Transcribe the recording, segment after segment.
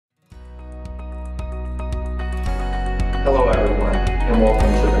Hello everyone, and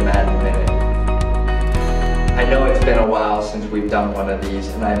welcome to the Madden Minute. I know it's been a while since we've done one of these,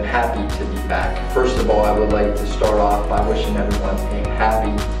 and I'm happy to be back. First of all, I would like to start off by wishing everyone a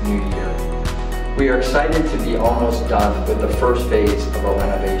happy new year. We are excited to be almost done with the first phase of our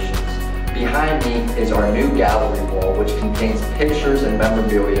renovations. Behind me is our new gallery wall, which contains pictures and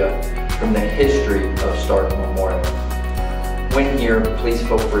memorabilia from the history of Stark Memorial. When here, please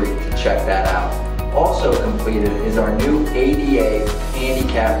feel free to check that out. Also completed is our new ADA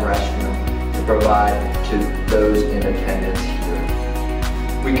handicap restroom to provide to those in attendance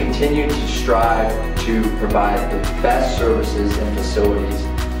here. We continue to strive to provide the best services and facilities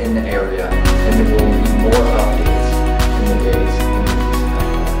in the area, and there will be more updates in the days